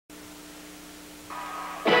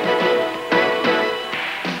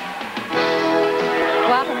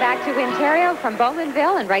back to Wintario from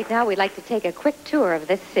Bowmanville, and right now we'd like to take a quick tour of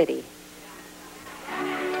this city.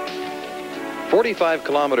 45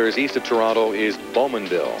 kilometers east of Toronto is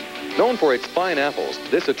Bowmanville. Known for its fine apples,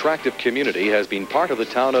 this attractive community has been part of the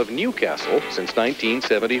town of Newcastle since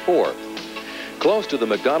 1974. Close to the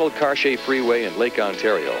McDonald-Cartier Freeway in Lake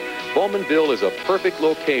Ontario, Bowmanville is a perfect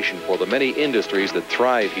location for the many industries that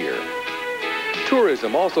thrive here.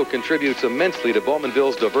 Tourism also contributes immensely to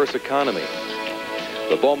Bowmanville's diverse economy.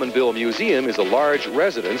 The Bowmanville Museum is a large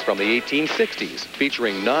residence from the 1860s,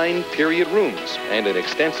 featuring 9 period rooms and an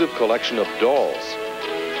extensive collection of dolls.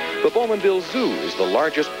 The Bowmanville Zoo is the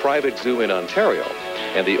largest private zoo in Ontario,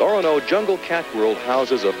 and the Orono Jungle Cat World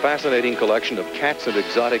houses a fascinating collection of cats and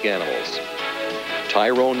exotic animals.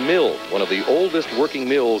 Tyrone Mill, one of the oldest working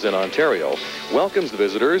mills in Ontario, welcomes the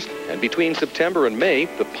visitors, and between September and May,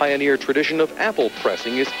 the pioneer tradition of apple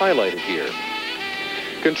pressing is highlighted here.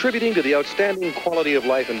 Contributing to the outstanding quality of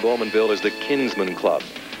life in Bowmanville is the Kinsman Club.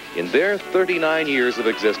 In their 39 years of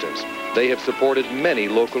existence, they have supported many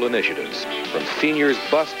local initiatives. From seniors'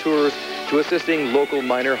 bus tours to assisting local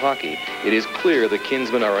minor hockey, it is clear the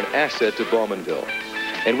Kinsmen are an asset to Bowmanville.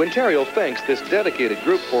 And Wintario thanks this dedicated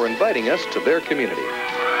group for inviting us to their community.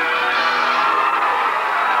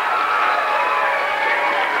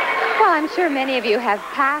 Well, I'm sure many of you have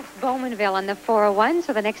passed Bowmanville on the 401,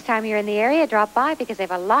 so the next time you're in the area, drop by because they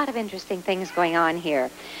have a lot of interesting things going on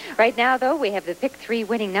here. Right now, though, we have the Pick 3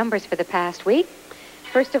 winning numbers for the past week.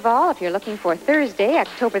 First of all, if you're looking for Thursday,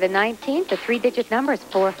 October the 19th, the 3-digit number is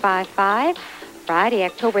 455. Friday,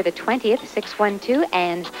 October the 20th, 612.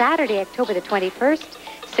 And Saturday, October the 21st,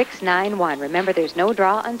 691. Remember, there's no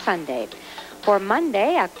draw on Sunday. For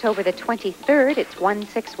Monday, October the 23rd, it's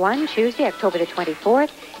 161. Tuesday, October the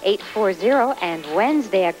 24th, 840. And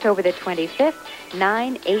Wednesday, October the 25th,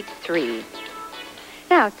 983.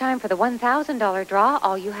 Now it's time for the $1,000 draw.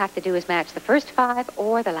 All you have to do is match the first 5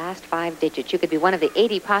 or the last 5 digits. You could be one of the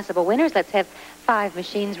 80 possible winners. Let's have 5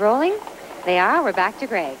 machines rolling. They are. We're back to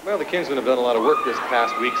Greg. Well, the Kinsmen have done a lot of work this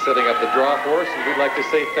past week setting up the draw for us, and we'd like to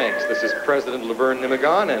say thanks. This is President Laverne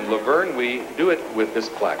Nimigan, and Laverne, we do it with this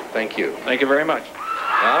plaque. Thank you. Thank you very much.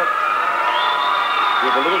 Now, we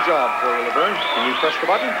have a little job for you, Laverne. Can you press the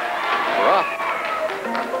button? We're off.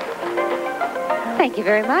 Thank you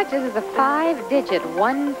very much. This is a 5-digit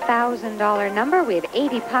 $1,000 number. We have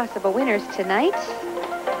 80 possible winners tonight.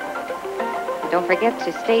 Don't forget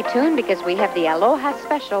to stay tuned because we have the Aloha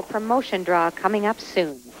Special promotion draw coming up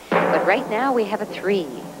soon. But right now we have a 3.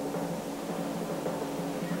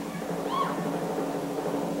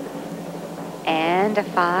 And a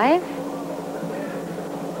 5.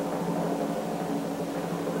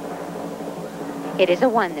 It is a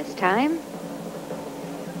 1 this time.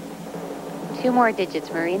 2 more digits,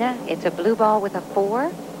 Marina. It's a blue ball with a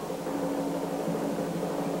 4.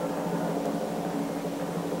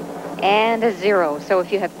 And a 0. So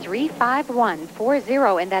if you have 3, 5, 1, 4,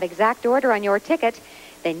 0 in that exact order on your ticket,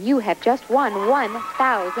 then you have just won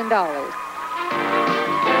 $1,000.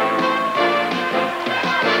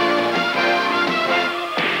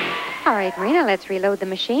 All right, Marina, let's reload the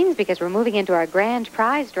machines because we're moving into our grand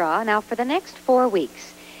prize draw. Now, for the next 4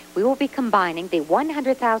 weeks, we will be combining the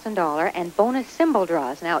 $100,000 and bonus symbol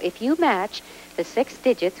draws. Now, if you match the 6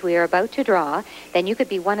 digits we are about to draw, then you could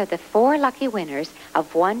be one of the 4 lucky winners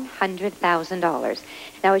of $100,000.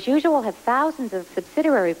 Now, as usual, we'll have thousands of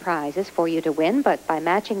subsidiary prizes for you to win, but by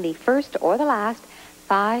matching the first or the last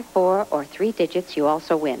 5, 4, or 3 digits, you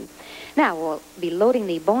also win. Now, we'll be loading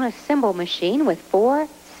the bonus symbol machine with 4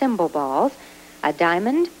 symbol balls, a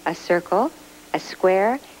diamond, a circle, a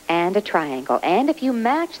square, and a triangle. And if you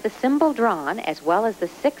match the symbol drawn as well as the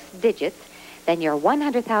 6 digits, then your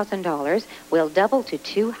 $100,000 will double to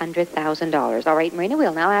 $200,000. All right, Marina,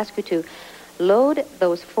 we'll now ask you to load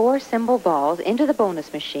those 4 symbol balls into the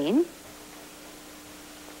bonus machine.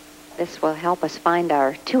 This will help us find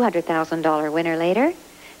our $200,000 winner later.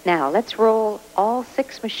 Now, let's roll all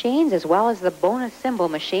 6 machines as well as the bonus symbol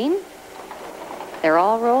machine. They're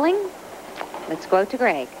all rolling. Let's go to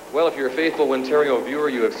Greg. Well, if you're a faithful Wintario viewer,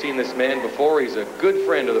 you have seen this man before. He's a good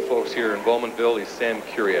friend of the folks here in Bowmanville. He's Sam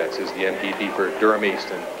Curiatz, is the MPP for Durham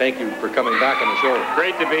East. And thank you for coming back on the show.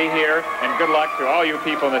 Great to be here, and good luck to all you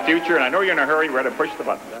people in the future. And I know you're in a hurry. We're to push the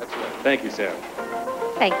button. That's right. Thank you, Sam.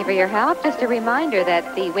 Thank you for your help. Just a reminder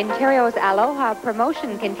that the Wintario's Aloha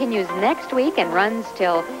promotion continues next week and runs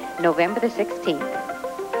till November the 16th.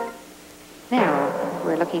 Now,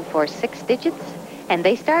 we're looking for 6 digits, and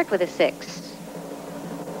they start with a 6.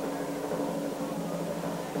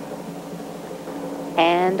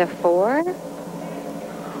 And a 4.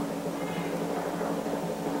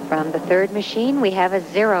 From the 3rd machine, we have a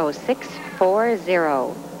 0,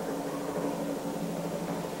 640.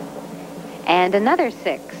 And another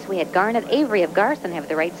 6. We had Garnet Avery of Garson have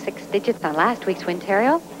the right 6 digits on last week's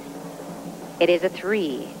Wintario. It is a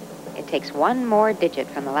 3. It takes one more digit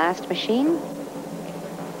from the last machine.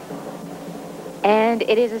 And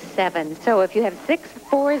it is a 7. So if you have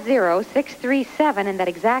 640637 in that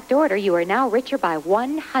exact order, you are now richer by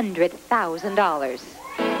 $100,000.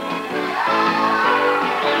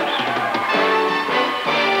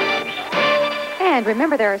 And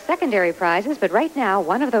remember, there are secondary prizes, but right now,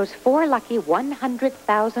 one of those 4 lucky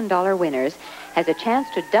 $100,000 winners has a chance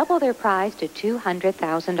to double their prize to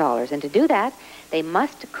 $200,000. And to do that, they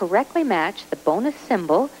must correctly match the bonus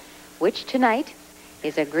symbol, which tonight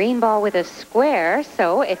is a green ball with a square.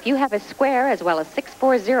 So if you have a square as well as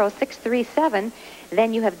 640637,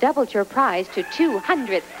 then you have doubled your prize to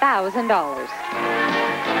 $200,000.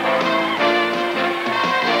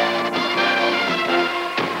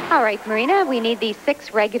 All right, Marina, we need these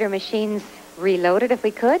 6 regular machines reloaded if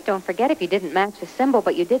we could. Don't forget, if you didn't match the symbol,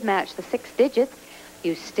 but you did match the 6 digits,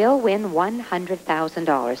 you still win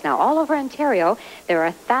 $100,000. Now, all over Ontario, there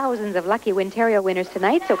are thousands of lucky Wintario winners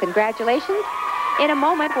tonight, so congratulations. In a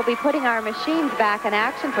moment, we'll be putting our machines back in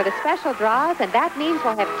action for the special draws, and that means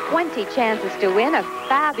we'll have 20 chances to win a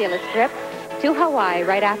fabulous trip to Hawaii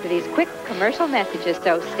right after these quick commercial messages,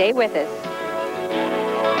 so stay with us.